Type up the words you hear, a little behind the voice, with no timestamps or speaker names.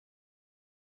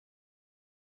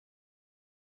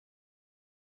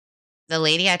The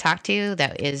lady I talked to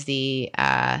that is the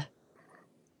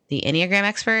Enneagram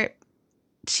expert,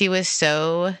 she was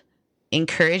so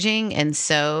encouraging and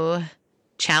so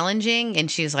challenging. And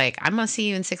she's like, I'm going to see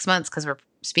you in 6 months because we're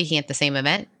speaking at the same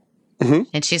event. Mm-hmm.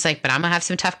 And she's like, but I'm going to have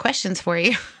some tough questions for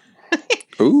you.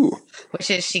 Ooh. Which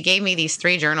is, she gave me these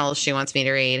 3 journals she wants me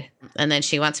to read. And then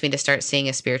she wants me to start seeing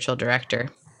a spiritual director.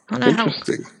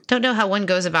 Don't know how one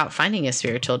goes about finding a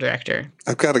spiritual director.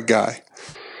 I've got a guy.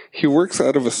 He works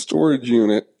out of a storage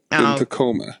unit in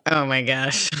Tacoma. Oh my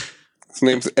gosh. His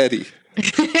name's Eddie.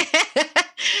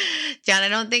 John, I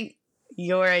don't think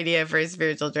your idea for a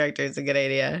spiritual director is a good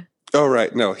idea. Oh,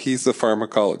 right. No, he's a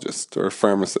pharmacologist or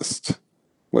pharmacist,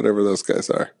 whatever those guys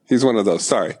are. He's one of those.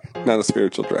 Sorry, not a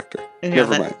spiritual director. No,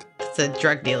 Never mind. It's a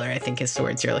drug dealer, I think is the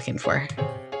words you're looking for.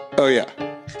 Oh, yeah.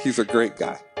 He's a great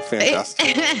guy.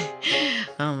 Fantastic.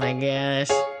 Oh, my gosh.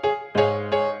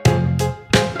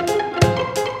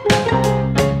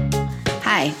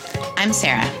 Hi, I'm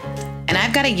Sarah, and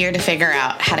I've got a year to figure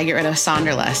out how to get rid of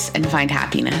Sonderless and find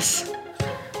happiness.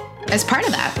 As part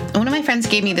of that, one of my friends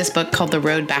gave me this book called The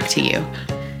Road Back to You.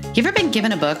 You ever been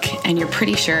given a book and you're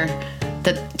pretty sure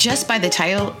that just by the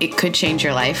title, it could change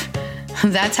your life?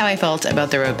 That's how I felt about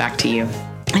The Road Back to You.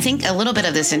 I think a little bit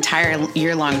of this entire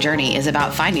year-long journey is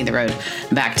about finding the road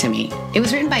back to me. It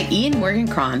was written by Ian Morgan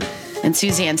Cron and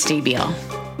Suzanne Stabile.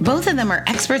 Both of them are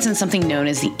experts in something known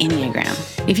as the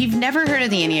Enneagram. If you've never heard of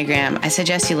the Enneagram, I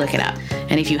suggest you look it up.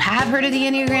 And if you have heard of the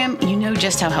Enneagram, you know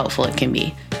just how helpful it can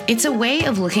be. It's a way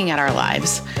of looking at our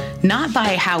lives, not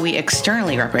by how we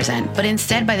externally represent, but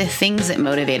instead by the things that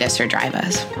motivate us or drive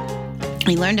us.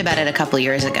 I learned about it a couple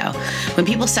years ago when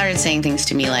people started saying things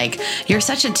to me like, you're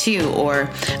such a 2, or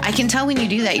I can tell when you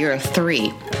do that you're a 3.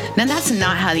 Now that's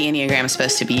not how the Enneagram is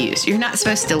supposed to be used. You're not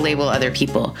supposed to label other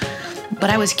people.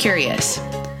 But I was curious.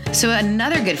 So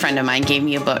another good friend of mine gave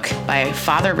me a book by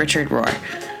Father Richard Rohr,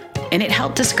 and it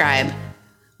helped describe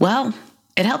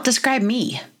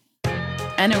me.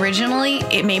 And originally,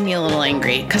 it made me a little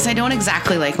angry because I don't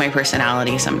exactly like my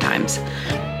personality sometimes.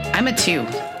 I'm a 2.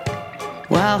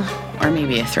 Well, or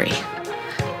maybe a 3.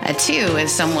 A 2 is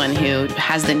someone who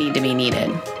has the need to be needed.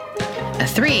 A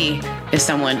 3 is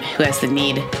someone who has the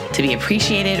need to be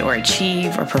appreciated or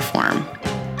achieve or perform.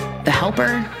 The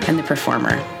helper and the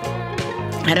performer.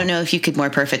 I don't know if you could more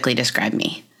perfectly describe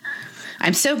me.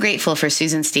 I'm so grateful for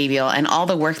Susan Stabile and all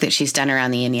the work that she's done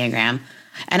around the Enneagram.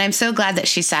 And I'm so glad that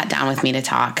she sat down with me to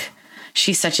talk.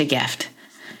 She's such a gift.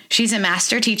 She's a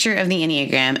master teacher of the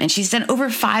Enneagram, and she's done over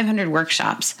 500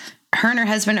 workshops. Her and her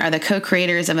husband are the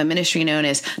co-creators of a ministry known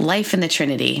as Life in the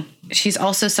Trinity. She's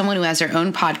also someone who has her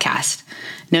own podcast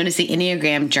known as the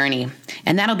Enneagram Journey.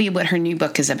 And that'll be what her new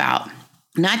book is about.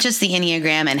 Not just the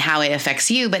Enneagram and how it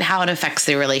affects you, but how it affects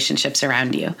the relationships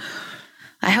around you.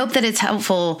 I hope that it's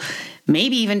helpful,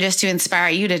 maybe even just to inspire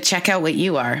you to check out what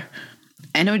you are.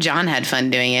 I know John had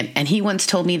fun doing it, and he once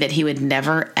told me that he would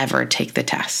never, ever take the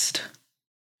test.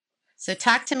 So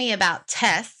talk to me about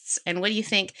tests, and what do you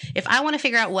think? If I want to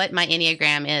figure out what my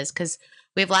Enneagram is, because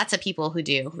we have lots of people who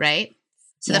do, right?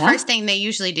 So the first thing they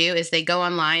usually do is they go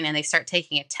online and they start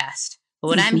taking a test. But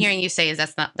what I'm hearing you say is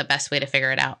that's not the best way to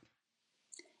figure it out.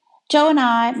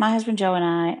 My husband Joe and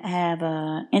I have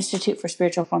an Institute for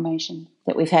Spiritual Formation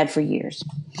that we've had for years.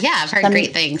 Yeah, I've heard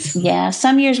great things. Yeah,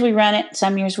 some years we run it,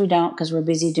 some years we don't because we're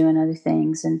busy doing other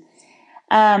things. And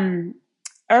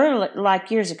early,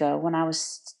 like years ago, when I was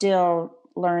still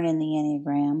learning the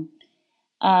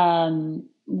Enneagram,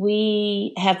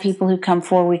 we have people who come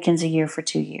 4 weekends a year for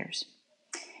 2 years.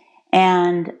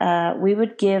 And we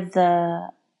would give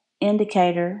the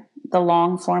indicator, the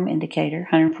long form indicator,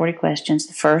 140 questions,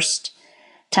 the first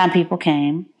time people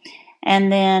came.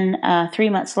 And then 3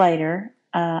 months later,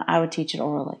 I would teach it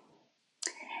orally.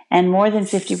 And more than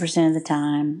 50% of the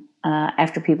time,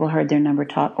 after people heard their number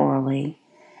taught orally,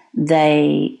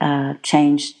 they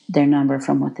changed their number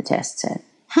from what the test said.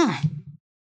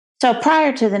 So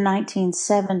prior to the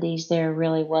 1970s, there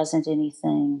really wasn't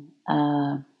anything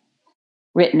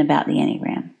written about the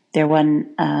Enneagram. There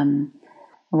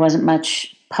wasn't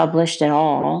much published at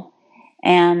all,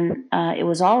 and it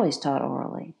was always taught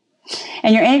orally.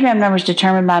 And your Enneagram number is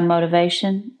determined by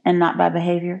motivation and not by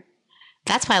behavior.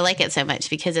 That's why I like it so much,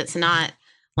 because it's not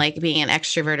like being an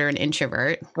extrovert or an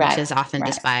introvert, which is often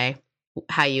just by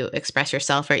how you express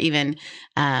yourself, or even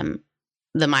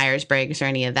the Myers-Briggs or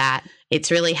any of that.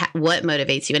 It's really what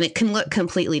motivates you, and it can look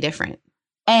completely different.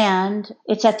 And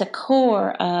it's at the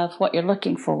core of what you're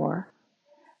looking for,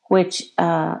 which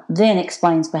then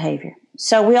explains behavior.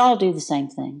 So we all do the same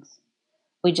things.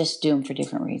 We just do them for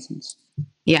different reasons.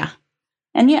 Yeah.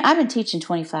 And I've been teaching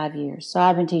 25 years, so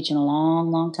I've been teaching a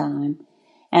long, long time.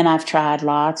 And I've tried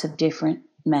lots of different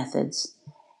methods,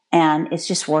 and it's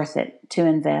just worth it to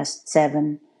invest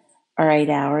 7 or 8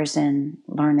 hours and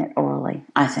learn it orally,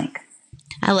 I think.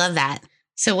 I love that.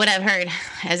 So what I've heard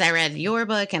as I read your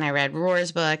book and I read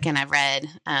Roar's book and I've read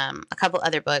a couple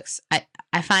other books,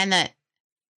 I find that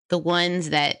the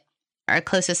ones that are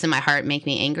closest to my heart make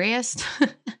me angriest.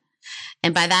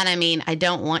 And by that, I mean, I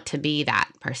don't want to be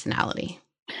that personality.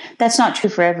 That's not true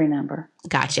for every number.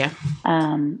 Gotcha.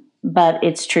 But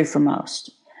it's true for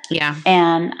most. Yeah.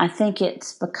 And I think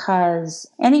it's because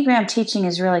Enneagram teaching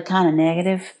is really kind of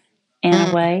negative in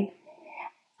a way.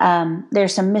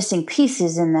 There's some missing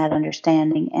pieces in that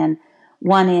understanding. And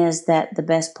one is that the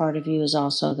best part of you is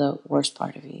also the worst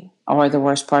part of you, or the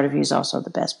worst part of you is also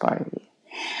the best part of you.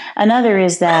 Another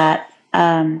is that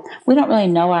we don't really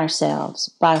know ourselves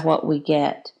by what we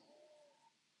get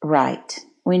right.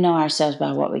 We know ourselves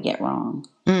by what we get wrong.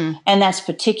 And that's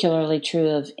particularly true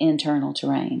of internal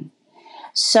terrain.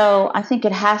 So I think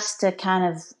it has to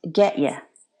kind of get you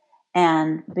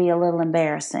and be a little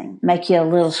embarrassing, make you a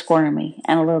little squirmy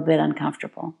and a little bit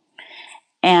uncomfortable.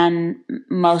 And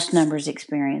most numbers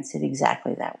experience it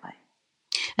exactly that way.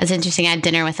 That's interesting. I had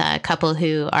dinner with a couple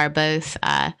who are both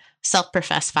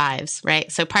self-professed fives, right?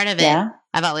 So part of it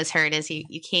I've always heard is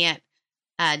you can't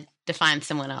define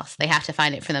someone else. They have to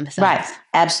find it for themselves. Right.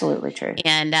 Absolutely true.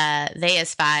 And they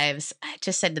as fives, I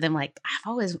just said to them, like,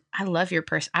 I love your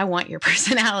I want your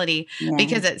personality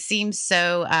because it seems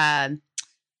so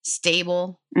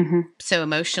stable, so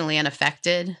emotionally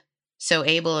unaffected, so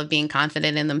able of being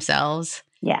confident in themselves.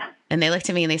 Yeah. And they looked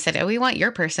at me and they said, oh, we want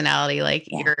your personality. Like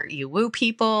you woo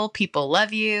people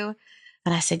love you.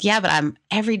 And I said, yeah, but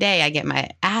every day I get my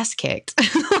ass kicked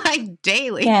like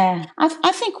daily. Yeah.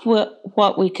 I think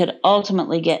what we could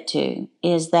ultimately get to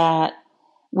is that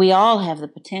we all have the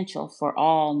potential for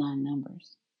all 9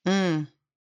 numbers.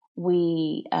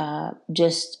 We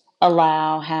just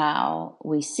allow how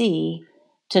we see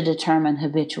to determine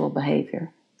habitual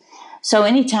behavior. So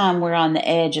anytime we're on the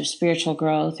edge of spiritual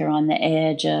growth or on the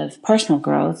edge of personal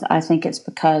growth, I think it's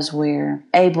because we're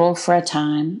able for a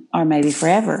time or maybe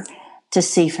forever to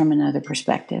see from another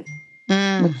perspective,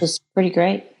 which is pretty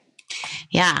great.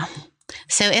 Yeah.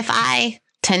 So if I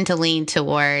tend to lean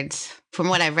towards, from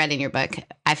what I've read in your book,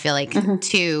 I feel like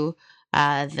 2,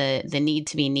 the need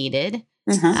to be needed,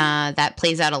 that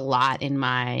plays out a lot in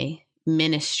my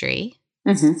ministry.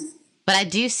 But I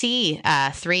do see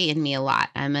 3 in me a lot.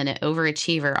 I'm an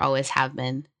overachiever, always have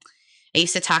been. I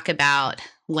used to talk about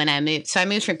when I moved. So I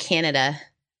moved from Canada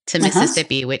to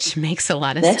Mississippi, which makes a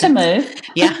lot of sense. That's a move.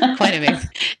 Yeah, quite a move.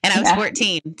 And I was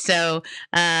 14. So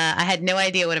I had no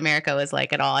idea what America was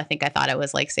like at all. I think I thought it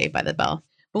was like Saved by the Bell.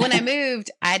 But when I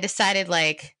moved, I decided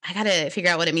like, I got to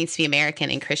figure out what it means to be American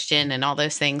and Christian and all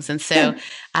those things. And so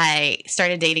I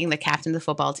started dating the captain of the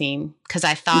football team because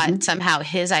I thought somehow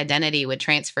his identity would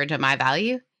transfer to my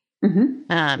value.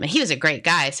 And he was a great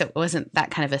guy, so it wasn't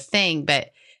that kind of a thing.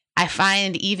 But I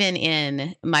find even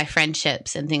in my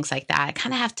friendships and things like that, I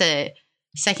kind of have to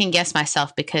second guess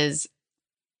myself because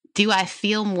do I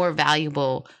feel more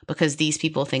valuable because these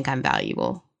people think I'm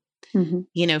valuable?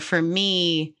 You know, for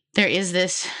me, there is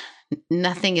this,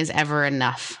 nothing is ever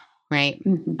enough, right?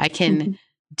 I can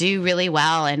do really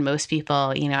well. And most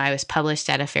people, you know, I was published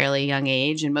at a fairly young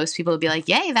age and most people would be like,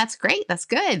 yay, that's great. That's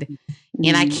good.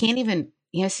 And I can't even,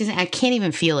 you know, Susan, I can't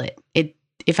even feel it.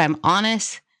 If I'm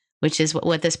honest, which is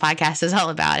what this podcast is all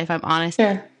about. If I'm honest,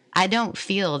 I don't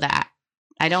feel that.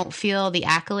 I don't feel the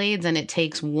accolades, and it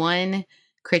takes one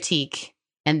critique,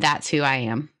 and that's who I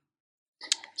am.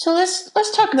 So let's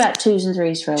talk about 2s and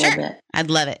 3s for a little bit.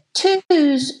 I'd love it.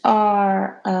 2s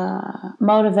are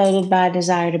motivated by a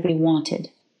desire to be wanted.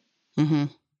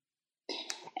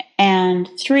 And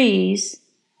 3s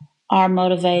are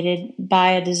motivated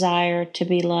by a desire to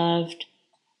be loved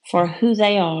for who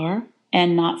they are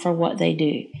and not for what they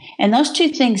do. And those 2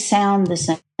 things sound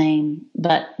the same,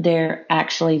 but they're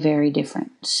actually very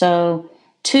different. So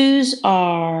 2s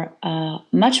are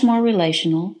much more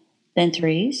relational than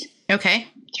 3s. Okay.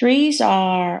 3s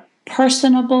are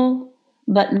personable,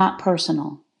 but not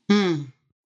personal. And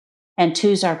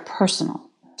 2s are personal.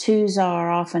 2s are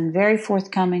often very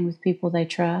forthcoming with people they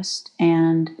trust.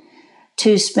 And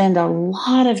 2s spend a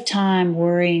lot of time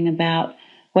worrying about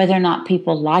whether or not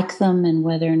people like them and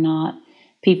whether or not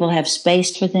people have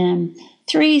space for them.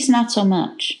 3s, not so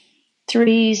much.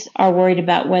 3s are worried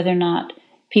about whether or not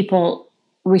people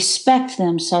respect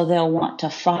them so they'll want to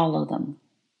follow them.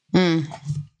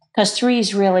 Because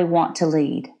 3s really want to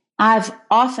lead. I've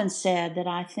often said that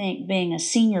I think being a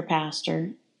senior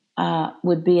pastor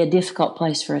would be a difficult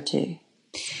place for a 2.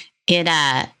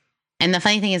 And the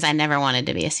funny thing is I never wanted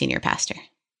to be a senior pastor.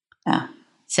 Yeah.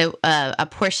 So a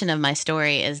portion of my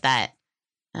story is that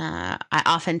I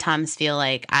oftentimes feel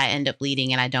like I end up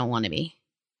leading and I don't want to be.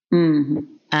 Mm-hmm.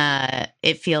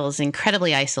 It feels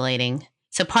incredibly isolating.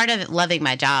 So part of loving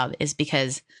my job is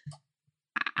because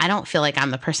I don't feel like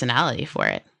I'm the personality for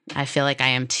it. I feel like I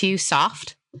am too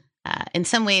soft. In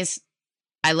some ways,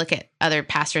 I look at other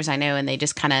pastors I know and they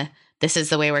just kind of, this is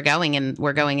the way we're going and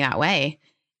we're going that way.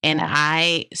 And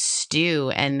I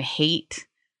stew and hate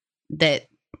that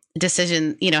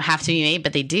decisions, have to be made,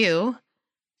 but they do.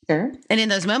 Sure. And in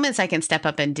those moments I can step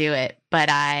up and do it. But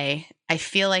I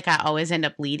feel like I always end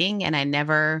up leading and I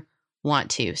never want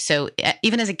to. So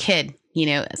even as a kid,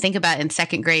 think about in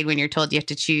second grade when you're told you have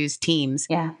to choose teams.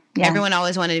 Yeah. Everyone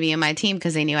always wanted to be in my team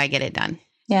because they knew I get it done.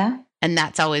 Yeah. And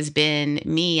that's always been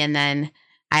me. And then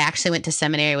I actually went to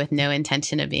seminary with no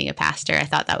intention of being a pastor. I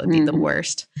thought that would be the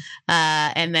worst.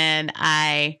 And then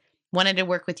I wanted to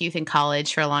work with youth in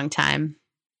college for a long time.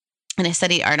 And I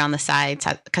studied art on the side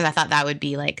because I thought that would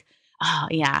be like, oh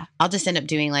yeah, I'll just end up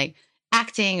doing like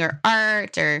acting or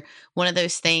art or one of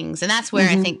those things. And that's where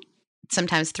I think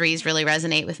sometimes threes really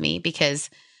resonate with me because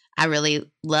I really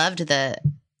loved the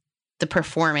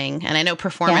performing. And I know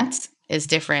performance is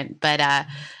different, but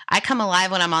I come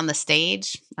alive when I'm on the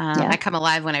stage. I come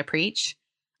alive when I preach.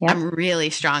 Yep. I'm really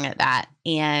strong at that.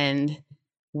 And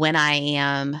when I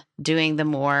am doing the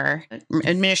more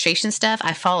administration stuff,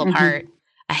 I fall apart.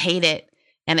 I hate it.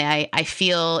 And I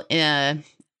feel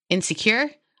insecure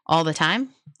all the time.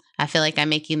 I feel like I'm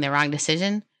making the wrong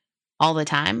decision all the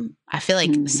time. I feel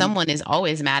like someone is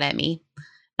always mad at me.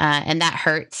 And that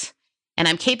hurts. And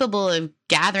I'm capable of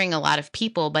gathering a lot of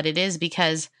people, but it is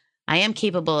because I am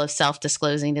capable of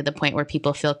self-disclosing to the point where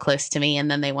people feel close to me and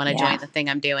then they want to join the thing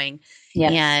I'm doing.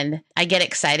 Yep. And I get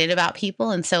excited about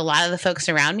people. And so a lot of the folks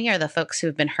around me are the folks who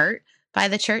have been hurt by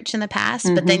the church in the past,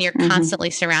 but then you're constantly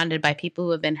surrounded by people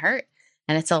who have been hurt.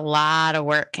 And it's a lot of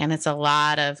work and it's a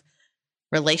lot of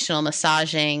relational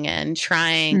massaging and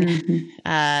trying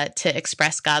to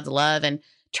express God's love and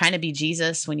trying to be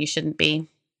Jesus when you shouldn't be.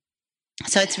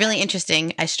 So it's really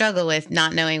interesting. I struggle with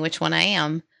not knowing which one I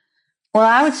am. Well,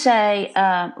 I would say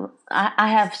I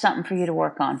have something for you to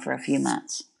work on for a few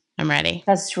months. I'm ready.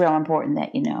 Because it's real important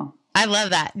that you know. I love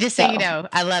that. Just so you know,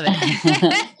 I love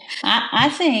it. I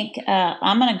think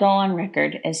I'm going to go on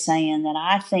record as saying that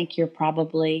I think you're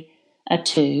probably a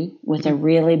 2 with a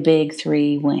really big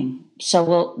 3 wing.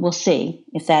 So we'll see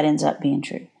if that ends up being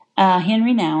true.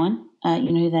 Henry Nouwen,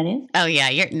 you know who that is? Oh yeah,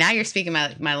 you're speaking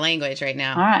my language right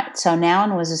now. All right. So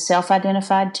Nouwen was a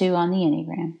self-identified 2 on the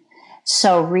Enneagram.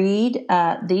 So read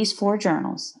these 4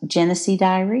 journals: Genesee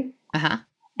Diary,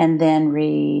 and then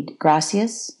read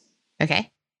Gracias. Okay.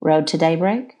 Road to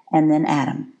Daybreak, and then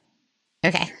Adam.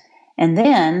 Okay. And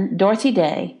then Dorothy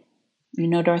Day. You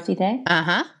know Dorothy Day?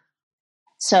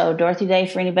 So Dorothy Day,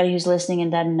 for anybody who's listening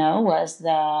and doesn't know, was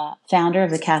the founder of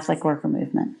the Catholic Worker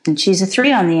Movement. And she's a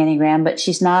 3 on the Enneagram, but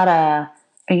she's not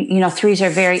threes are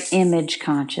very image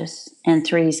conscious, and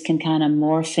threes can kind of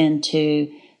morph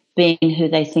into being who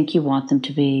they think you want them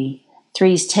to be.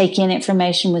 Threes take in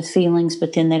information with feelings,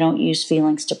 but then they don't use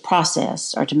feelings to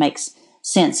process or to make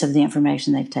sense of the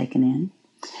information they've taken in.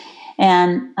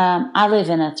 And I live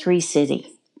in a 3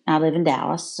 city. I live in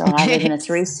Dallas, so I live in a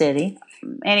 3 city.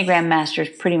 Enneagram masters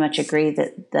pretty much agree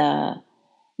that the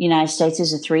United States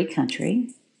is a 3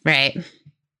 country. Right.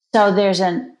 So there's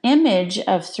an image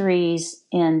of 3s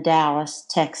in Dallas,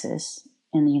 Texas,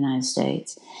 in the United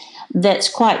States, that's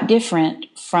quite different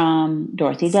from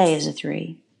Dorothy Day as a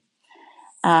 3.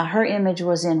 Her image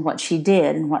was in what she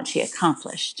did and what she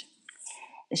accomplished.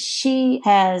 She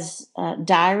has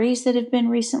diaries that have been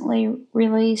recently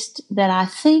released that I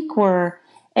think were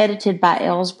edited by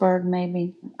Ellsberg,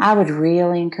 maybe. I would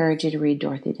really encourage you to read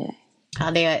Dorothy Day.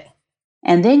 I'll do it.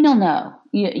 And then you'll know.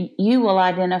 You will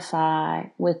identify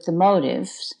with the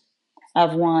motives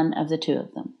of one of the 2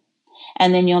 of them.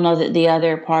 And then you'll know that the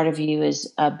other part of you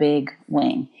is a big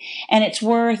wing. And it's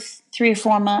worth 3 or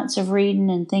 4 months of reading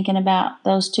and thinking about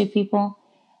those 2 people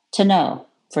to know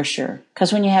for sure.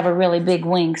 Because when you have a really big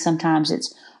wing, sometimes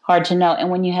it's hard to know. And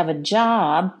when you have a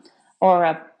job or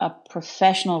a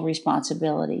professional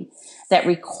responsibility that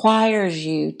requires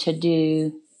you to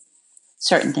do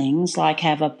certain things, like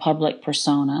have a public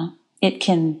persona, it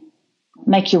can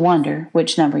make you wonder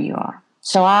which number you are.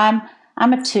 So I'm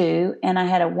a 2, and I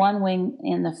had a 1 wing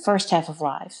in the first half of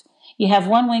life. You have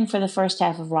 1 wing for the first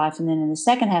half of life, and then in the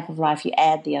second half of life, you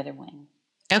add the other wing.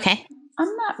 Okay.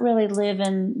 I'm not really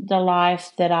living the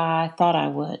life that I thought I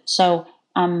would. So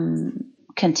I'm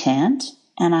content,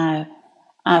 and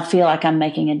I feel like I'm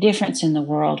making a difference in the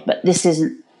world. But this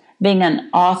isn't, being an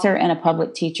author and a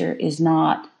public teacher is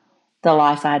not the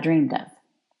life I dreamed of.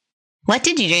 What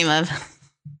did you dream of?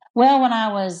 Well, when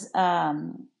I was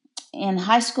in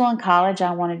high school and college,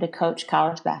 I wanted to coach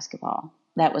college basketball.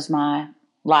 That was my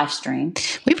life dream.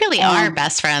 We really are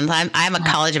best friends. I'm a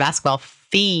college basketball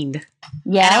fiend.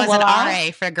 Yeah, and I was an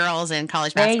RA for girls in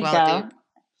college basketball. There you go.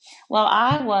 Well,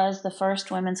 I was the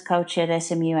first women's coach at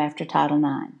SMU after Title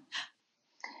IX.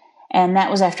 And that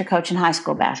was after coaching high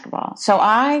school basketball. So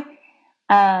I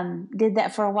did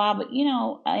that for a while. But, you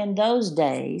know, in those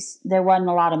days, there wasn't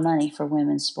a lot of money for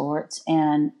women's sports.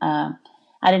 And I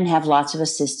didn't have lots of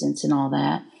assistants and all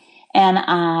that. And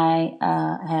I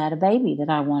had a baby that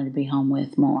I wanted to be home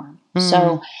with more.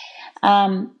 So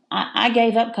I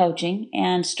gave up coaching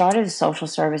and started a social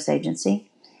service agency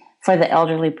for the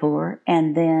elderly poor,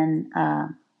 and then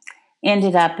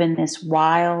ended up in this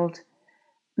wild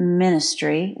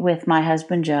ministry with my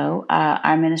husband, Joe.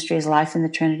 Our ministry is Life in the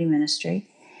Trinity Ministry,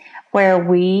 where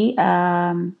we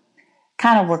kind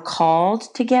of were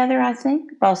called together, I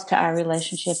think, both to our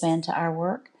relationship and to our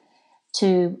work,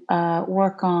 to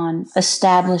work on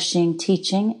establishing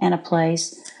teaching and a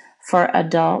place for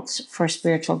adults for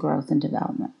spiritual growth and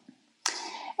development.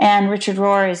 And Richard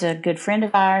Rohr is a good friend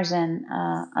of ours and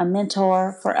a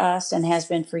mentor for us and has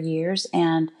been for years.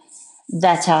 And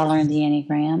that's how I learned the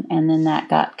Enneagram. And then that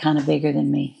got kind of bigger than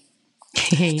me.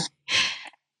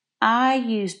 I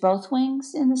use both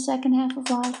wings in the second half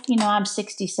of life. You know, I'm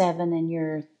 67 and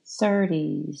you're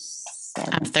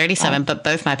 37. I'm 37, but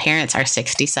both my parents are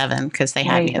 67 because they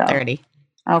had me at 30.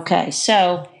 Okay,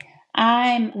 so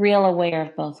I'm real aware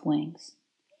of both wings.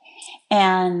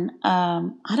 And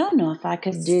I don't know if I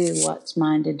could do what's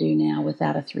mine to do now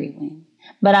without a 3-wing.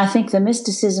 But I think the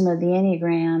mysticism of the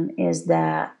Enneagram is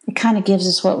that it kind of gives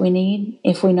us what we need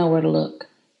if we know where to look.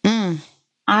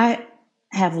 I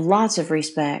have lots of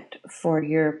respect for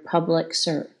your public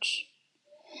search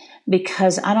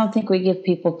because I don't think we give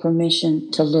people permission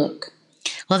to look.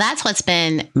 Well, that's what's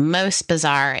been most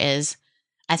bizarre is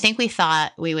I think we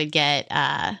thought we would get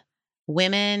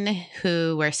women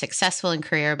who were successful in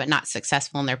career but not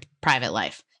successful in their private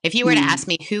life. If you were to ask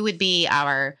me who would be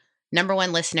our number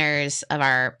one listeners of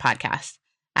our podcast,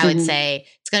 I would say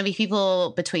it's going to be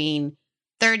people between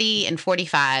 30 and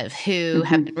 45 who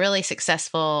have been really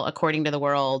successful according to the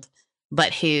world,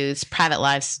 but whose private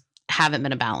lives haven't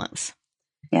been a balance.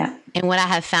 Yeah. And what I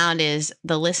have found is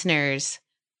the listeners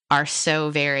are so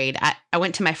varied. I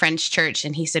went to my friend's church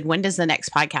and he said, when does the next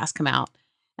podcast come out?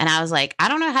 And I was like, I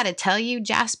don't know how to tell you,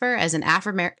 Jasper, as an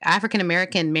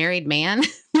African-American married man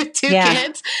with 2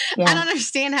 kids. Yeah. I don't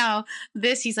understand how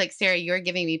he's like, Sarah, you're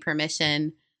giving me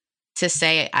permission to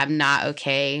say I'm not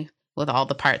okay with all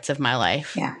the parts of my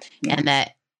life. Yeah. And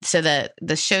that, so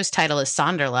the show's title is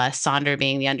Sonderlust, Sonder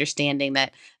being the understanding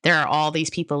that there are all these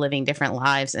people living different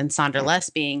lives, and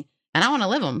Sonderlust being, and I want to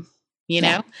live them, you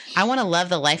know? I want to love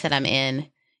the life that I'm in.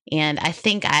 And I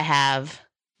think I have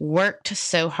worked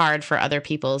so hard for other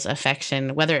people's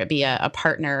affection, whether it be a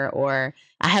partner, or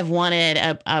I have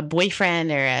wanted a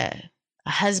boyfriend or a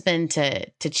husband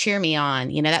to cheer me on.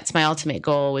 You know, that's my ultimate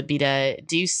goal, would be to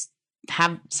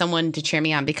have someone to cheer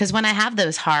me on. Because when I have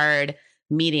those hard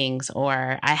meetings,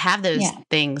 or I have those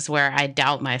things where I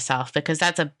doubt myself, because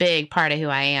that's a big part of who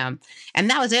I am. And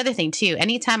that was the other thing too.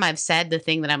 Anytime I've said the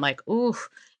thing that I'm like, ooh,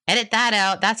 edit that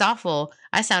out, that's awful,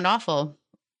 I sound awful,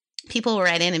 people will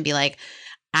write in and be like,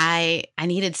 I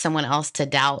needed someone else to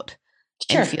doubt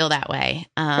and feel that way.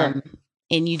 And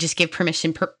you just give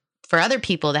permission for other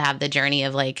people to have the journey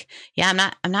of like, yeah,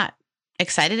 I'm not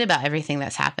excited about everything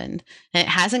that's happened. And it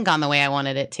hasn't gone the way I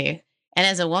wanted it to. And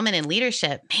as a woman in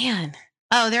leadership, man,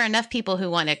 there are enough people who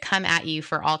want to come at you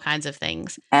for all kinds of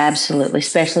things. Absolutely.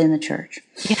 Especially in the church.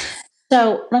 Yeah.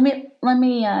 So let me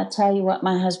tell you what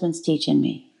my husband's teaching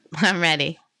me. I'm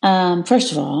ready.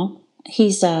 First of all,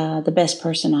 he's the best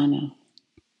person I know.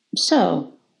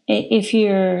 So if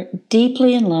you're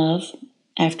deeply in love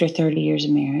after 30 years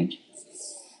of marriage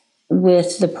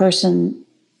with the person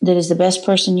that is the best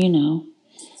person you know,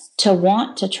 to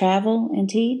want to travel and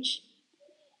teach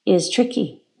is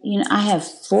tricky. You know, I have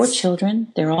 4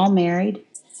 children. They're all married.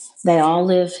 They all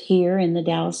live here in the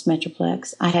Dallas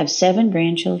Metroplex. I have 7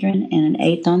 grandchildren and an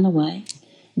 8th on the way.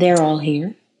 They're all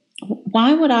here.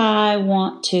 Why would I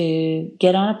want to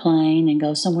get on a plane and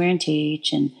go somewhere and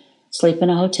teach and sleep in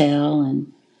a hotel?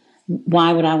 And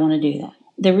why would I want to do that?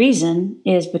 The reason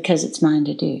is because it's mine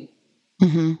to do.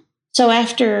 Mm-hmm. So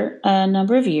after a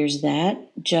number of years of that,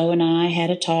 Joe and I had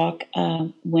a talk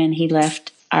when he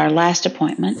left our last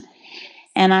appointment.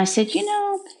 And I said,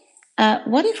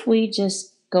 what if we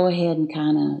just go ahead and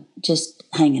kind of just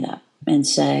hang it up and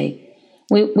say,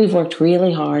 we've worked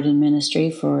really hard in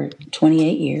ministry for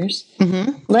 28 years.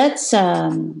 Let's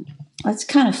kind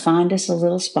of find us a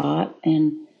little spot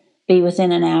and be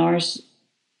within an hour's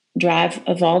drive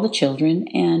of all the children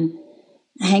and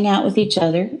hang out with each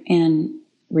other and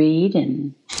read.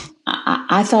 And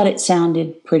I thought it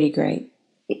sounded pretty great.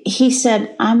 He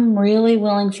said, I'm really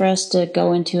willing for us to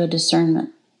go into a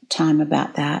discernment time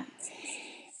about that.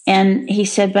 And he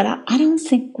said, but I don't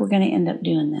think we're going to end up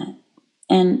doing that.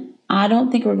 And I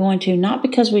don't think we're going to, not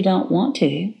because we don't want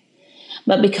to,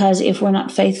 but because if we're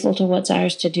not faithful to what's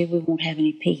ours to do, we won't have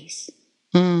any peace.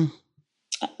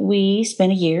 We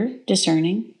spent a year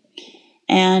discerning,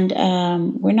 and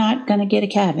we're not going to get a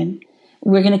cabin.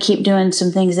 We're going to keep doing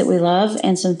some things that we love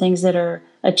and some things that are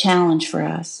a challenge for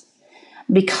us,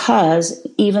 because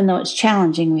even though it's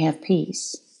challenging, we have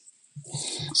peace.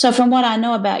 So from what I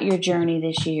know about your journey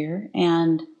this year,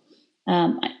 and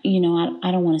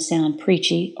I don't want to sound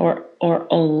preachy or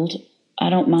old. I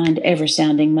don't mind ever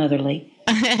sounding motherly.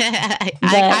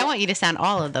 I want you to sound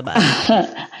all of the above.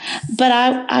 But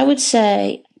I would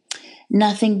say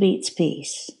nothing beats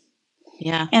peace.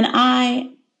 Yeah.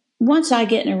 And once I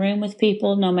get in a room with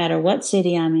people, no matter what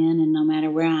city I'm in and no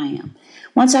matter where I am,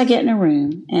 once I get in a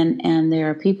room and there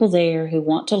are people there who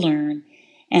want to learn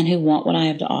and who want what I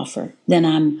have to offer, then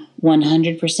I'm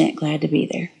 100% glad to be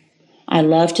there. I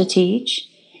love to teach,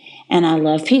 and I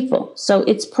love people. So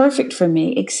it's perfect for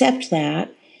me, except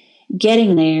that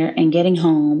getting there and getting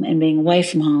home and being away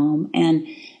from home and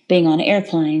being on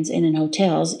airplanes and in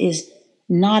hotels is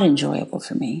not enjoyable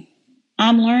for me.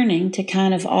 I'm learning to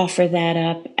kind of offer that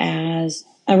up as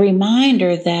a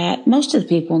reminder that most of the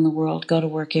people in the world go to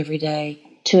work every day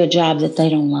to a job that they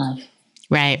don't love.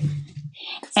 Right.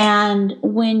 And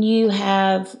when you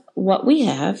have what we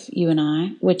have, you and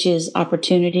I, which is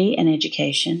opportunity and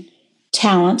education,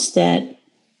 talents that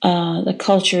the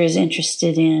culture is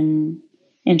interested in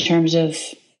terms of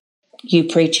you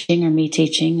preaching or me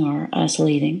teaching or us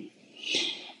leading,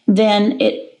 then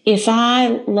if I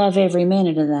love every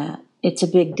minute of that, it's a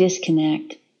big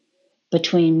disconnect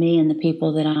between me and the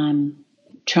people that I'm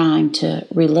trying to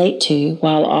relate to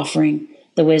while offering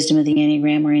the wisdom of the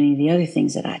Enneagram or any of the other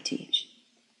things that I teach.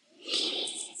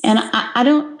 And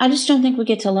I just don't think we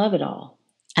get to love it all.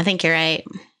 I think you're right.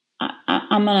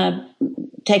 I'm going to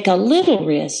take a little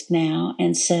risk now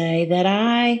and say that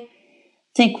I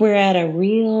think we're at a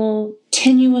real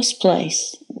tenuous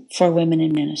place for women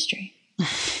in ministry.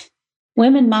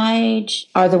 Women my age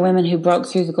are the women who broke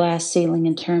through the glass ceiling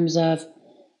in terms of,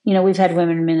 we've had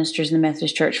women ministers in the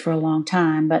Methodist Church for a long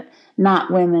time, but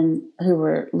not women who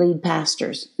were lead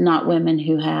pastors, not women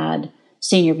who had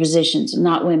senior positions,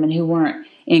 not women who weren't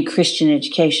in Christian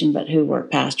education, but who were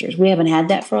pastors. We haven't had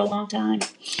that for a long time.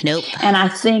 Nope. And I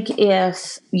think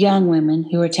if young women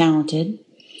who are talented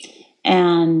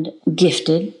and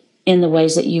gifted in the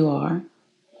ways that you are,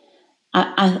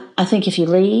 I think if you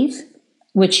leave,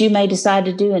 which you may decide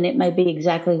to do, and it may be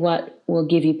exactly what will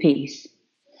give you peace.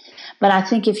 But I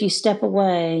think if you step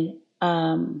away,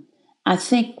 I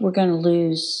think we're going to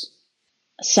lose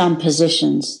some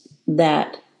positions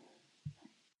that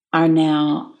are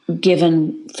now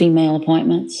given female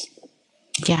appointments.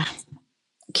 Yeah.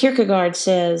 Kierkegaard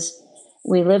says,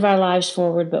 we live our lives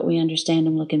forward, but we understand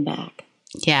them looking back.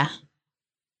 Yeah.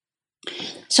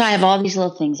 So I have all these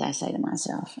little things I say to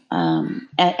myself.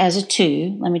 As a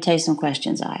 2, let me tell you some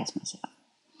questions I ask myself.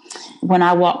 When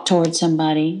I walk towards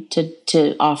somebody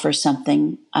to offer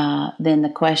something, then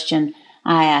the question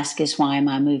I ask is, why am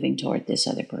I moving toward this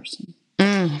other person?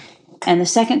 And the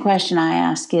second question I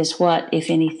ask is, what,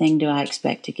 if anything, do I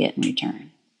expect to get in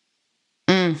return?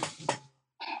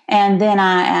 And then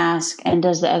I ask, and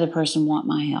does the other person want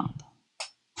my help?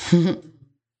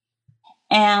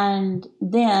 And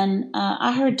then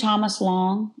I heard Thomas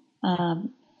Long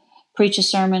preach a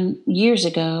sermon years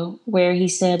ago where he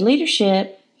said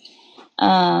leadership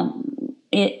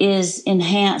it is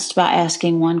enhanced by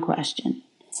asking one question.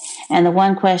 And the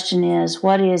one question is,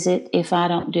 what is it if I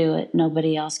don't do it,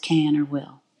 nobody else can or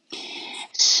will?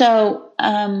 So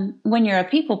when you're a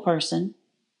people person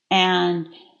and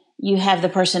you have the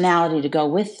personality to go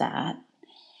with that,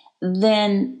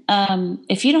 then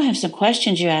if you don't have some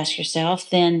questions you ask yourself,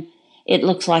 then it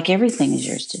looks like everything is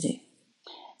yours to do.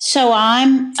 So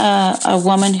I'm a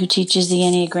woman who teaches the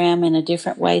Enneagram in a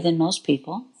different way than most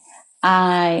people.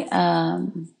 I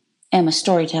am a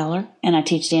storyteller, and I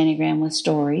teach the Enneagram with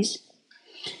stories.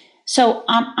 So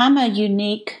I'm a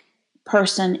unique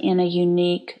person in a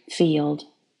unique field,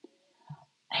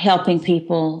 helping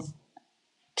people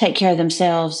take care of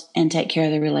themselves and take care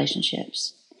of their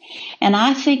relationships. And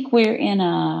I think we're in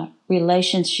a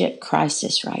relationship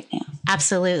crisis right now.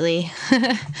 Absolutely.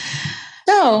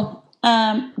 So,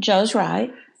 Joe's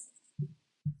right.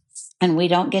 And we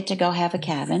don't get to go have a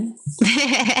cabin.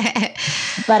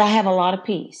 But I have a lot of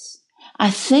peace. I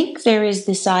think there is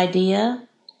this idea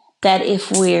that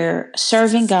if we're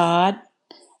serving God,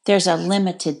 there's a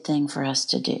limited thing for us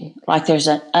to do. Like there's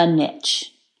a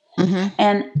niche. Mm-hmm.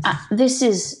 And this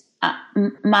is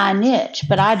my niche,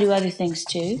 but I do other things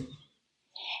too.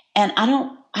 And I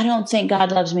don't think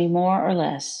God loves me more or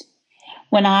less.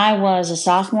 When I was a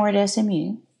sophomore at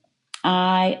SMU,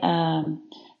 I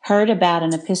heard about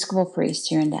an Episcopal priest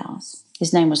here in Dallas.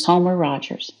 His name was Homer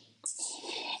Rogers.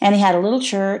 And he had a little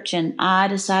church, and I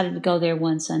decided to go there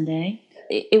one Sunday.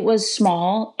 It was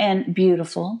small and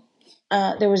beautiful.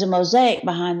 There was a mosaic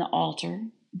behind the altar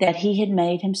that he had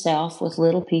made himself with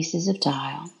little pieces of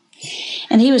tile.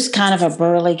 And he was kind of a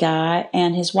burly guy,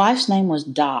 and his wife's name was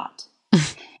Dot.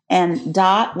 And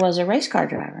Dot was a race car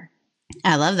driver.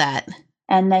 I love that.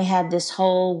 And they had this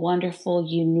whole wonderful,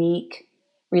 unique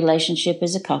relationship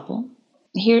as a couple.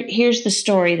 Here's the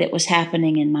story that was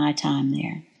happening in my time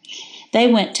there. They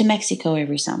went to Mexico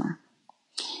every summer.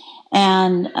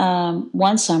 And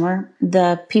one summer,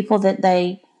 the people that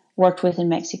they worked with in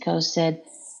Mexico said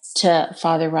to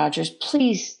Father Rogers,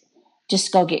 please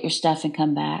just go get your stuff and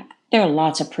come back. There are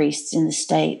lots of priests in the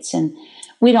States, and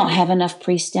we don't have enough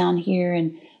priests down here,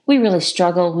 and we really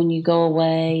struggle when you go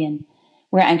away, and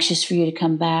we're anxious for you to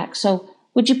come back. So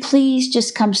would you please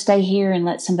just come stay here and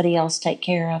let somebody else take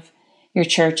care of your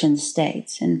church in the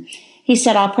States? And he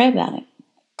said, I'll pray about it.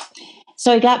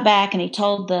 So he got back and he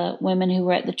told the women who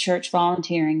were at the church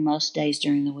volunteering most days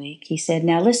during the week, he said,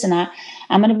 now listen,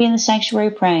 I'm going to be in the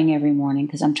sanctuary praying every morning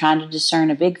because I'm trying to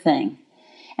discern a big thing.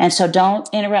 And so don't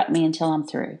interrupt me until I'm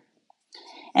through.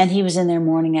 And he was in there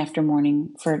morning after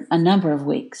morning for a number of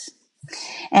weeks.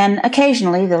 And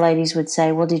occasionally the ladies would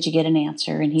say, well, did you get an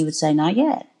answer? And he would say, not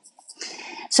yet.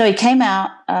 So he came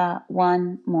out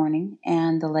one morning,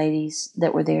 and the ladies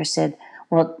that were there said,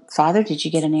 well, Father, did you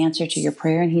get an answer to your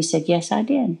prayer? And he said, yes, I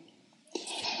did.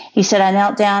 He said, I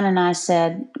knelt down and I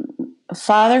said,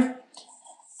 Father,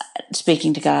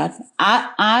 speaking to God,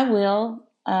 I will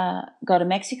go to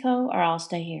Mexico or I'll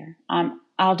stay here.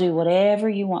 I'll do whatever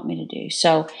you want me to do.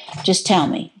 So just tell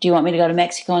me, do you want me to go to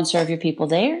Mexico and serve your people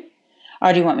there?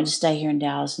 Or do you want me to stay here in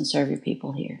Dallas and serve your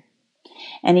people here?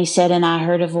 And he said, and I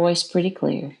heard a voice pretty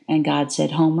clear. And God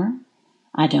said, Homer,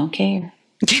 I don't care.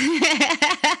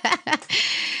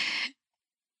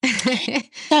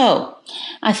 So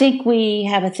I think we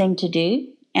have a thing to do.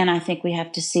 And I think we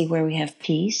have to see where we have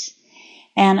peace.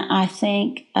 And I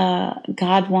think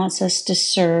God wants us to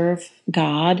serve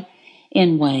God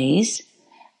in ways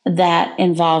that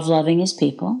involve loving his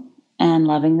people and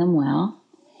loving them well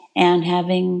and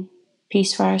having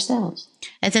peace for ourselves.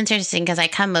 It's interesting because I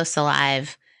come most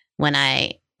alive when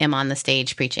I am on the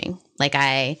stage preaching. Like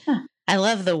I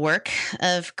love the work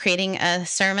of creating a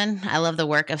sermon. I love the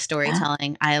work of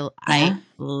storytelling. I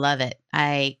love it.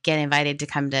 I get invited to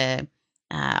come to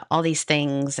all these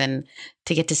things and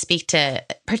to get to speak to,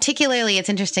 particularly, it's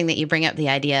interesting that you bring up the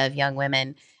idea of young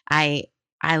women. I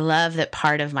love that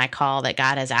part of my call that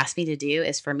God has asked me to do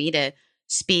is for me to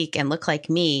speak and look like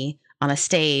me on a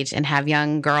stage and have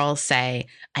young girls say,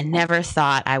 I never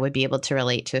thought I would be able to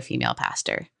relate to a female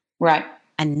pastor. Right.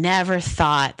 I never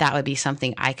thought that would be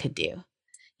something I could do.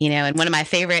 You know, and one of my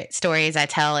favorite stories I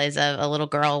tell is of a little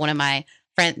girl, one of my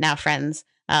friends,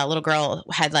 a little girl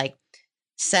had like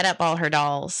set up all her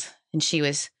dolls and she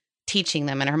was teaching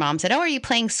them. And her mom said, oh, are you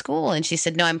playing school? And she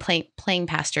said, no, I'm playing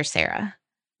Pastor Sarah.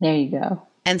 There you go.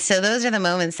 And so those are the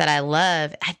moments that I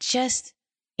love. I just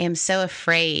am so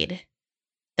afraid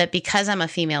that because I'm a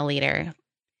female leader,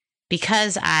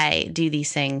 because I do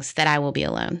these things, that I will be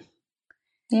alone.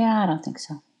 Yeah, I don't think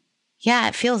so. Yeah,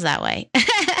 it feels that way.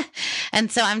 And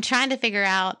so I'm trying to figure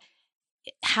out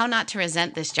how not to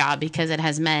resent this job because it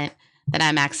has meant that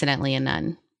I'm accidentally a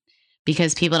nun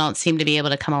because people don't seem to be able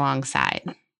to come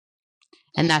alongside.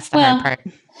 And that's the hard part.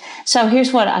 So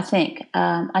here's what I think.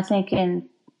 I think in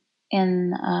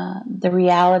the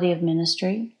reality of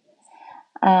ministry,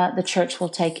 the church will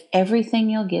take everything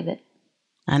you'll give it.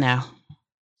 I know.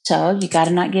 So you got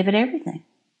to not give it everything.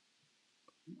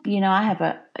 You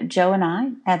know, Joe and I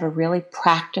have a really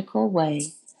practical way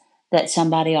that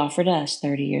somebody offered us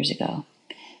 30 years ago.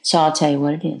 So I'll tell you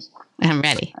what it is. I'm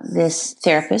ready. This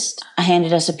therapist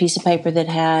handed us a piece of paper that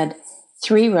had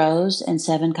 3 rows and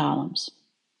 7 columns.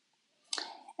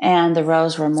 And the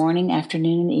rows were morning,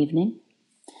 afternoon, and evening.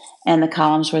 And the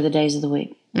columns were the days of the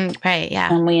week. Right,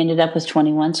 yeah. And we ended up with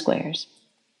 21 squares.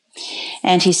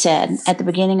 And he said, at the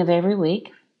beginning of every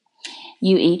week,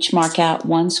 you each mark out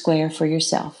 1 square for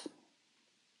yourself.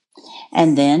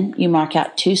 And then you mark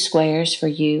out 2 squares for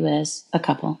you as a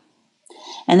couple.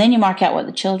 And then you mark out what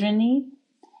the children need,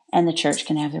 and the church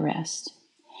can have the rest.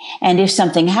 And if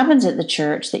something happens at the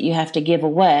church that you have to give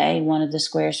away one of the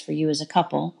squares for you as a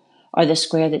couple, or the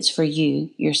square that's for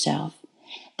you yourself,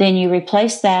 then you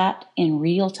replace that in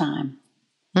real time.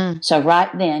 So right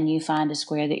then you find a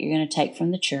square that you're going to take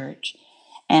from the church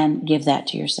and give that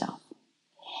to yourself.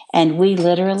 And we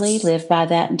literally lived by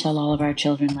that until all of our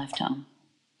children left home.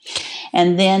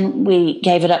 And then we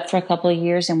gave it up for a couple of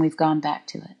years, and we've gone back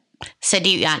to it. So do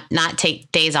you not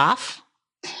take days off?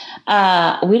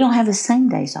 We don't have the same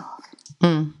days off.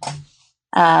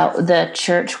 The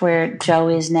church where Joe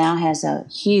is now has a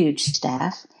huge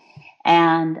staff.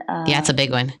 And yeah, it's a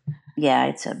big one. Yeah,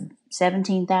 it's a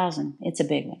 17,000. It's a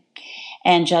big one.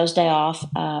 And Joe's day off,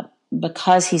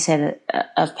 because he's head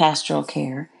of pastoral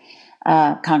care,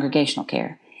 congregational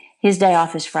care, his day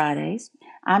off is Fridays.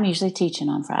 I'm usually teaching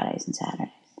on Fridays and Saturdays.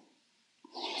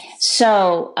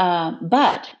 So,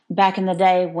 but back in the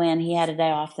day when he had a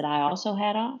day off that I also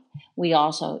had off, we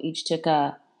also each took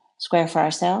a square for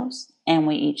ourselves, and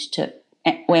we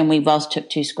both took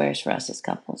 2 squares for us as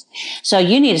couples. So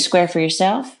you need a square for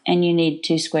yourself, and you need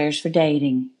 2 squares for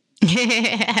dating.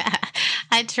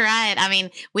 I tried. I mean,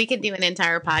 we could do an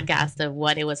entire podcast of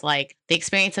what it was like, the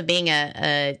experience of being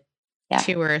a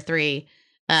 2 or 3,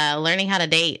 learning how to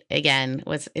date again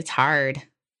it's hard.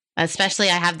 Especially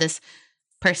I have this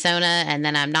persona, and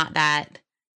then I'm not that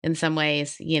in some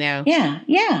ways,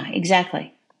 Yeah,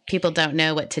 exactly. People don't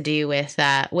know what to do with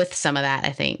some of that,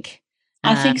 I think.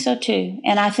 I think so too.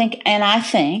 And I think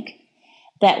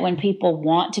that when people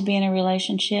want to be in a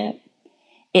relationship,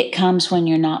 it comes when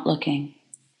you're not looking.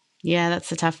 Yeah,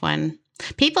 that's a tough one.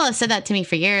 People have said that to me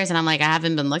for years, and I'm like, I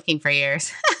haven't been looking for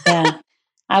years. Yeah.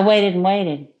 I waited and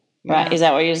waited. Right. Yeah. Is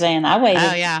that what you're saying? I waited.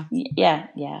 Oh, yeah.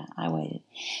 Yeah, I waited.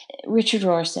 Richard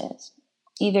Rohr says,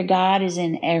 either God is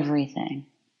in everything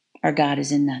or God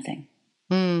is in nothing.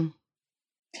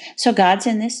 So God's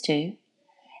in this too.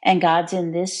 And God's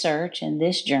in this search and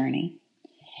this journey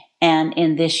and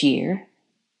in this year.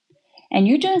 And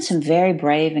you're doing some very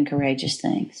brave and courageous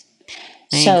things.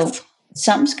 Thanks. So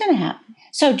something's going to happen.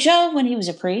 So Joe, when he was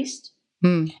a priest,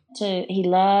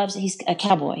 he's a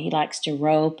cowboy. He likes to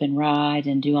rope and ride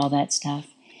and do all that stuff.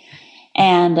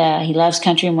 And he loves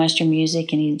country and western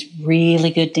music, and he's a really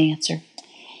good dancer.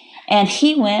 And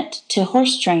he went to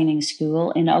horse training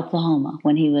school in Oklahoma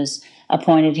when he was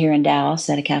appointed here in Dallas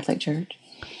at a Catholic church.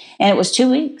 And it was 2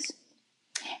 weeks.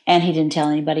 And he didn't tell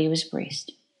anybody he was a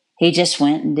priest. He just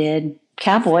went and did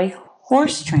cowboy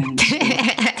horse training.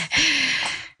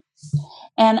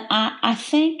 And I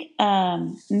think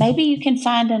maybe you can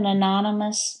find an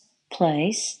anonymous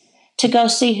place to go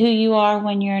see who you are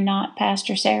when you're not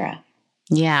Pastor Sarah.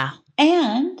 Yeah.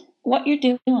 And what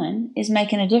you're doing is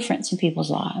making a difference in people's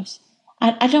lives.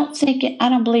 I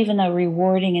don't believe in a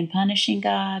rewarding and punishing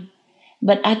God,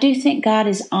 but I do think God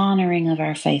is honoring of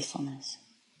our faithfulness.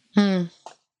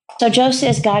 So Joe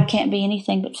says God can't be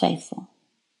anything but faithful.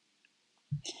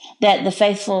 That the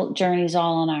faithful journey is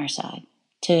all on our side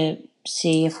to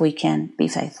see if we can be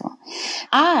faithful.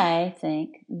 I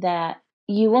think that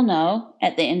you will know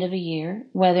at the end of a year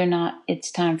whether or not it's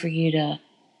time for you to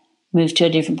move to a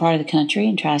different part of the country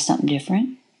and try something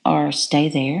different or stay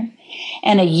there.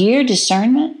 And a year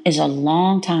discernment is a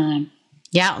long time.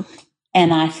 Yeah.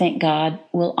 And I think God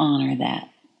will honor that.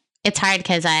 It's hard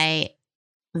because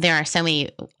there are so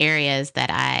many areas that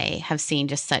I have seen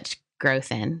just such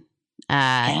growth in.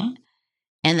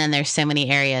 And then there's so many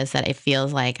areas that it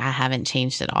feels like I haven't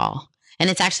changed at all. And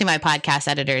it's actually my podcast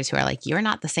editors who are like, you're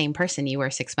not the same person you were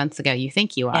 6 months ago. You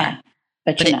think you are.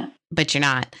 But you're not. But you're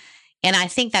not. And I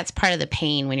think that's part of the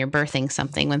pain when you're birthing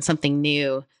something, when something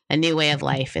new, a new way of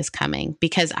life is coming.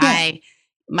 Because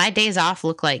my days off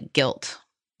look like guilt.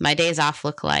 My days off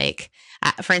look like,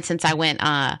 for instance, I went,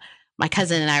 my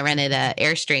cousin and I rented an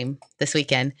Airstream this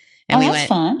weekend. And we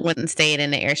went and stayed in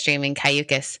the Airstream in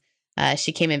Cayucas.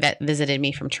 She came and visited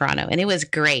me from Toronto, and it was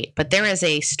great. But there was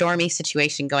a stormy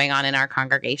situation going on in our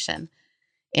congregation.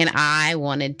 And I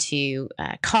wanted to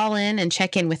call in and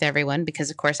check in with everyone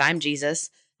because, of course, I'm Jesus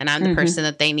and I'm the person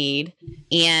that they need.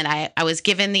 And I was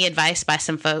given the advice by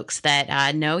some folks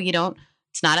that, no, you don't.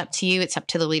 It's not up to you. It's up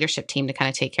to the leadership team to kind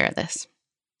of take care of this.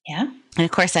 Yeah. And,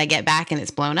 of course, I get back and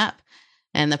it's blown up.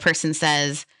 And the person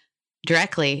says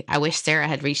directly, I wish Sarah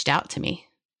had reached out to me.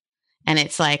 And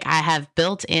it's like I have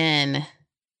built in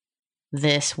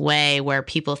this way where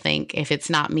people think if it's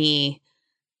not me,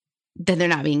 then they're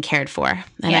not being cared for.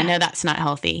 And I know that's not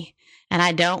healthy. And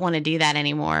I don't want to do that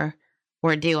anymore.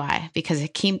 Or do I? Because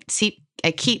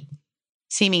I keep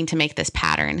seeming to make this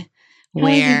pattern How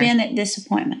long have where you been at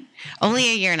Disappointment? only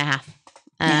a year and a half.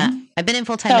 Yeah. I've been in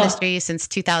full-time ministry since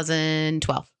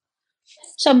 2012.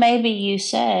 So maybe you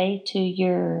say to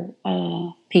your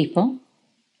people,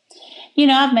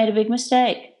 I've made a big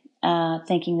mistake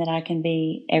thinking that I can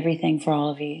be everything for all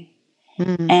of you.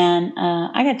 Mm-hmm. And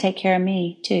I got to take care of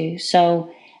me too.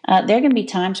 So there are going to be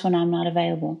times when I'm not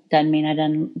available. Doesn't mean I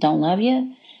don't love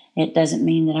you. It doesn't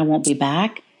mean that I won't be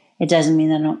back. It doesn't mean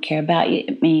that I don't care about you.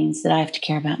 It means that I have to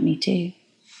care about me too.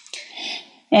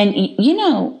 And,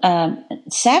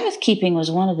 Sabbath keeping was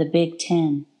one of the big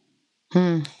 10.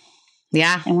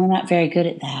 Yeah. And we're not very good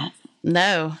at that.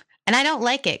 No. And I don't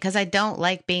like it because I don't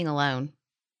like being alone.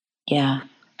 Yeah.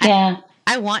 Yeah.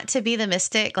 I want to be the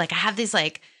mystic. Like I have these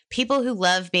like people who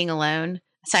love being alone.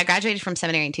 So I graduated from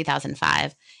seminary in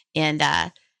 2005 and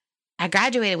I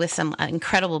graduated with some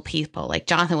incredible people like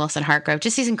Jonathan Wilson Hartgrove,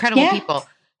 just these incredible people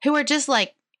who are just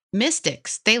like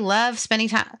mystics. They love spending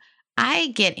time. I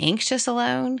get anxious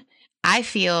alone. I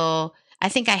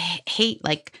think I hate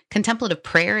like contemplative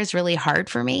prayer is really hard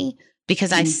for me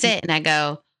because I sit and I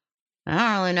go, I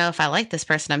don't really know if I like this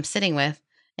person I'm sitting with.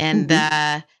 And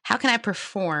how can I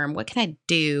perform? What can I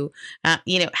do? How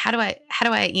do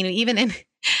I, even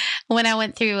when I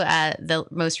went through the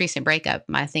most recent breakup,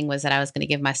 my thing was that I was going to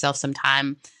give myself some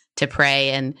time to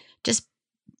pray and just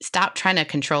stop trying to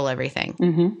control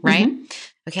everything. Right?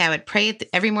 Okay. I would pray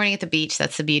every morning at the beach.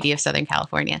 That's the beauty of Southern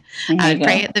California. I would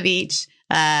pray at the beach.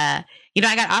 I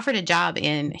got offered a job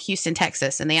in Houston,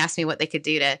 Texas, and they asked me what they could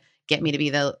do to get me to be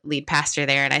the lead pastor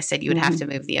there. And I said, you would have to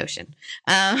move the ocean.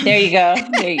 There you go.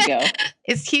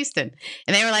 It's Houston.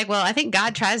 And they were like, well, I think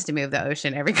God tries to move the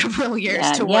ocean every couple of years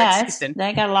towards Houston.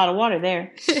 They got a lot of water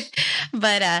there.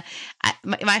 But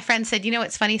my friend said,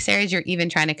 what's funny, Sarah, is you're even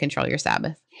trying to control your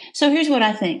Sabbath. So here's what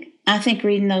I think. I think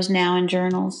reading those Now in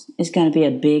journals is going to be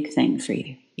a big thing for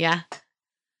you. Yeah.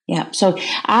 Yeah. So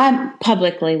I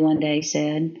publicly one day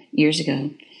said, years ago,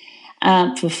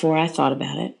 before I thought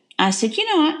about it, I said,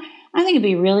 I think it'd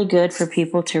be really good for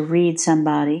people to read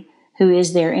somebody who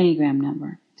is their Enneagram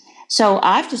number. So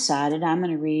I've decided I'm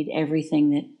going to read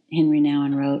everything that Henry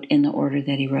Nouwen wrote in the order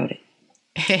that he wrote it.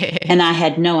 And I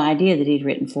had no idea that he'd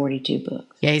written 42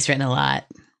 books. Yeah, he's written a lot.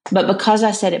 But because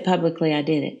I said it publicly, I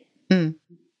did it.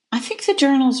 I think the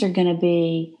journals are going to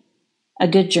be a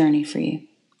good journey for you.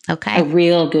 Okay. A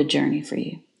real good journey for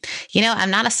you.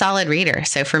 I'm not a solid reader.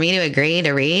 So for me to agree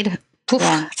to read,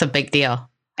 it's a big deal.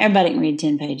 Everybody can read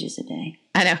 10 pages a day.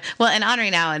 I know. Well, and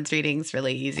Henri Nouwen's reading's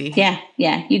really easy. Yeah,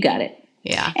 you got it.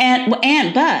 Yeah. But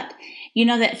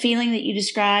that feeling that you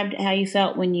described, how you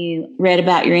felt when you read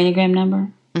about your Enneagram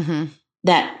number? Mm-hmm.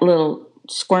 That little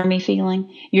squirmy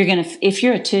feeling? If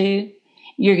you're a 2,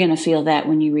 you're going to feel that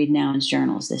when you read Nouwen's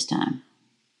journals this time.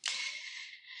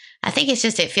 I think it's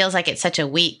just, it feels like it's such a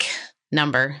weak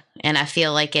number. And I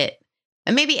feel like and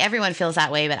maybe everyone feels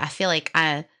that way, but I feel like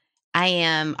I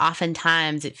am,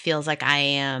 oftentimes it feels like I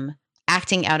am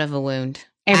acting out of a wound.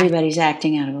 Everybody's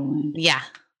acting out of a wound. Yeah.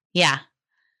 Yeah.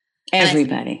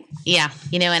 Everybody.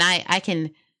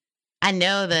 And I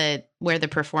know where the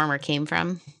performer came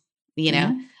from,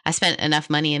 I spent enough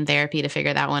money in therapy to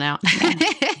figure that one out.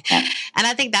 Yeah. And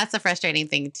I think that's the frustrating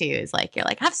thing too, is like, you're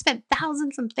like, I've spent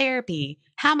thousands in therapy.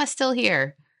 How am I still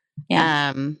here?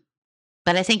 Yeah.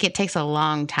 But I think it takes a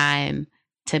long time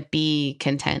to be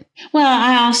content. Well,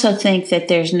 I also think that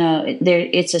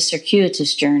it's a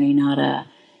circuitous journey, not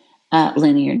a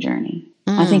linear journey.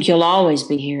 I think you'll always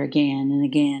be here again and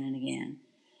again and again,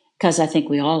 because I think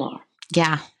we all are.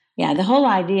 Yeah. Yeah. The whole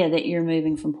idea that you're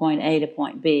moving from point A to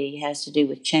point B has to do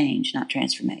with change, not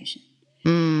transformation.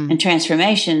 And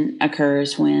transformation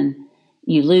occurs when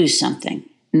you lose something,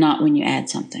 not when you add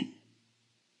something.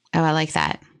 Oh, I like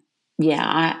that.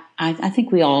 Yeah, I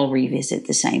think we all revisit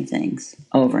the same things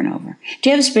over and over. Do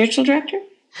you have a spiritual director?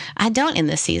 I don't in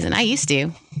this season. I used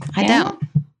to. I don't.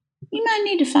 You might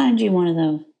need to find you one of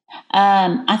those.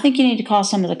 I think you need to call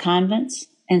some of the convents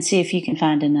and see if you can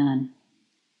find a nun.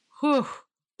 Whew.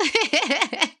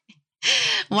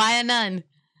 Why a nun?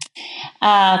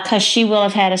 Because she will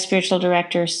have had a spiritual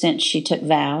director since she took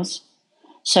vows.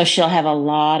 So she'll have a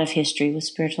lot of history with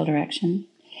spiritual direction.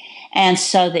 And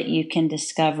so that you can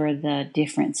discover the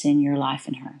difference in your life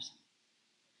and hers.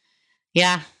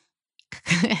 Yeah.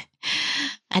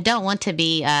 I don't want to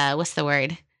be, what's the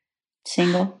word?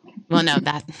 Single? Well, no,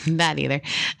 that either.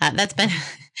 That's been,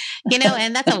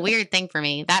 and that's a weird thing for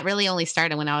me. That really only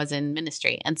started when I was in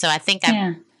ministry. And so I think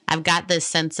I've got this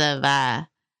sense of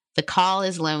the call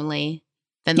is lonely.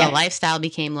 Then the lifestyle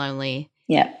became lonely.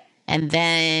 Yeah. And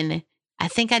then I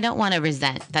think I don't want to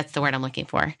resent. That's the word I'm looking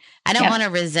for. I don't want to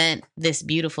resent this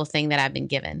beautiful thing that I've been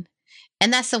given.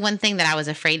 And that's the one thing that I was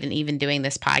afraid in even doing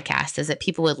this podcast, is that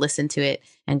people would listen to it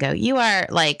and go, you are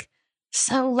like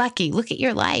so lucky. Look at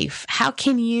your life. How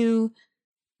can you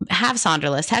have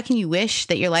Sonderlust? How can you wish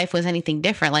that your life was anything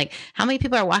different? Like, how many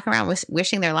people are walking around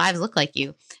wishing their lives look like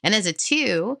you? And as a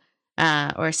 2,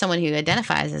 or someone who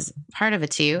identifies as part of a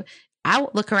 2, I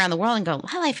look around the world and go,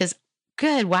 my life is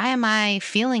good. Why am I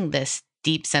feeling this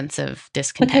deep sense of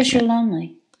discontent? Because you're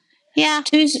lonely. Yeah.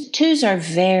 Twos are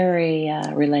very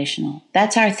relational.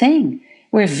 That's our thing.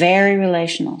 We're very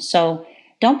relational. So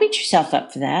don't beat yourself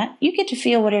up for that. You get to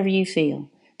feel whatever you feel.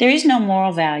 There is no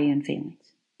moral value in feelings.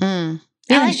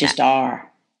 Feelings just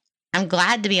are. I'm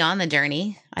glad to be on the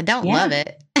journey. I don't love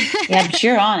it. Yeah, but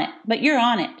you're on it. You're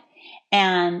on it.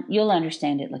 And you'll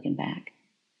understand it looking back.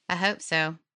 I hope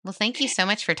so. Well, thank you so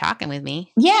much for talking with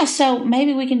me. Yeah, so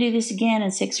maybe we can do this again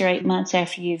in 6 or 8 months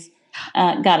after you've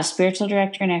got a spiritual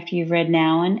director and after you've read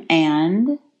Noun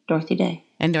and Dorothy Day.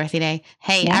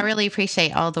 Hey, I really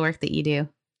appreciate all the work that you do.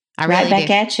 I right really back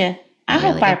do. at you. I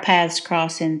hope our paths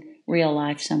cross in real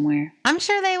life somewhere. I'm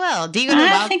sure they will. Do you go to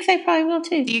I think they probably will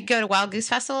too. Do you go to Wild Goose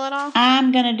Festival at all?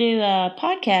 I'm going to do a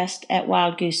podcast at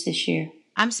Wild Goose this year.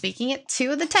 I'm speaking at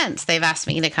 2 of the tents. They've asked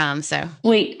me to come, so.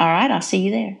 Sweet. All right, I'll see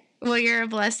you there. Well, you're a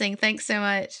blessing. Thanks so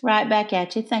much. Right back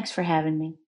at you. Thanks for having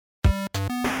me.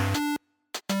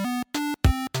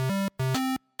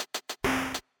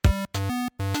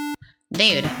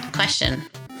 Dude, question.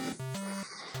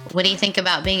 What do you think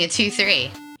about being a 2-3?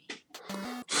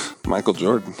 Michael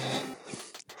Jordan.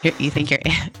 You think you're...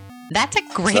 That's a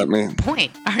great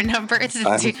point. Our number is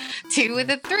a 2 with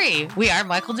a 3. We are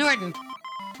Michael Jordan.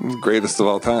 Greatest of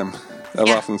all time. I've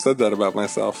often said that about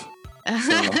myself.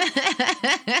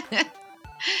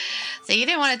 So you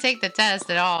didn't want to take the test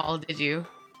at all, did you?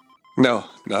 No,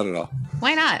 not at all.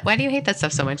 Why not? Why do you hate that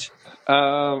stuff so much?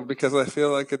 Because I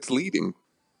feel like it's leading.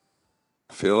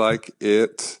 I feel like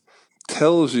it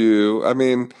tells you, I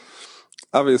mean,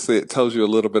 obviously it tells you a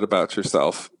little bit about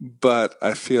yourself, but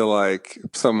I feel like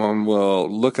someone will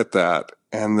look at that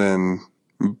and then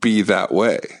be that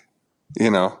way.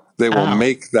 You know, they will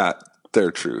make that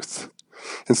their truth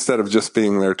instead of just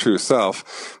being their true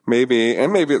self. Maybe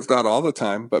it's not all the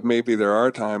time, but maybe there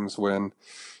are times when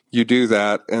you do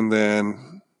that and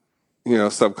then, you know,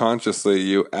 subconsciously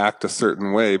you act a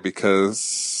certain way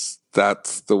because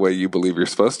that's the way you believe you're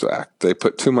supposed to act. They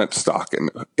put too much stock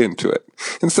into it.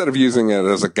 Instead of using it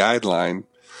as a guideline,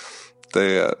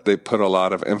 they put a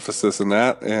lot of emphasis in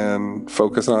that and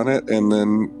focus on it, and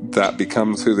then that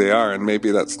becomes who they are, and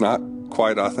maybe that's not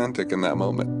quite authentic in that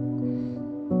moment.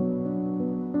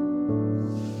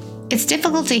 It's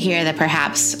difficult to hear that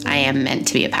perhaps I am meant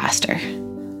to be a pastor.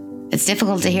 It's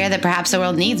difficult to hear that perhaps the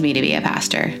world needs me to be a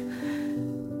pastor.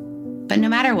 But no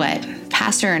matter what,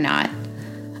 pastor or not,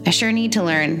 I sure need to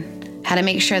learn how to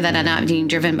make sure that I'm not being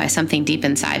driven by something deep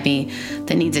inside me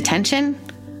that needs attention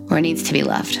or needs to be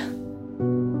loved.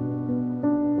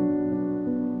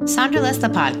 Sonderlust the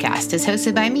podcast is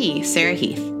hosted by me, Sarah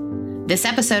Heath. This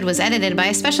episode was edited by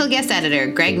a special guest editor,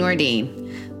 Greg Nordine.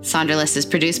 Sonderlust is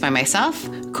produced by myself,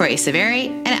 Corey Severi,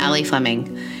 and Allie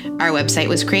Fleming. Our website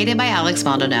was created by Alex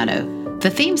Maldonado. The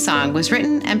theme song was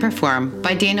written and performed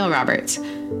by Daniel Roberts.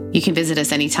 You can visit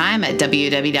us anytime at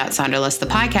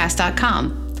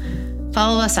www.sonderlustthepodcast.com.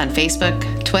 Follow us on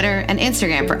Facebook, Twitter, and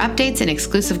Instagram for updates and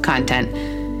exclusive content.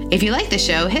 If you like the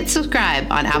show, hit subscribe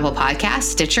on Apple Podcasts,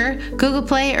 Stitcher, Google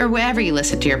Play, or wherever you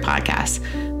listen to your podcasts.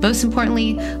 Most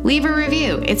importantly, leave a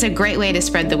review. It's a great way to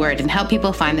spread the word and help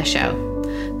people find the show.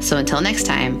 So until next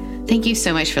time, thank you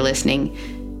so much for listening.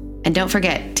 And don't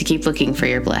forget to keep looking for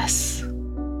your bliss.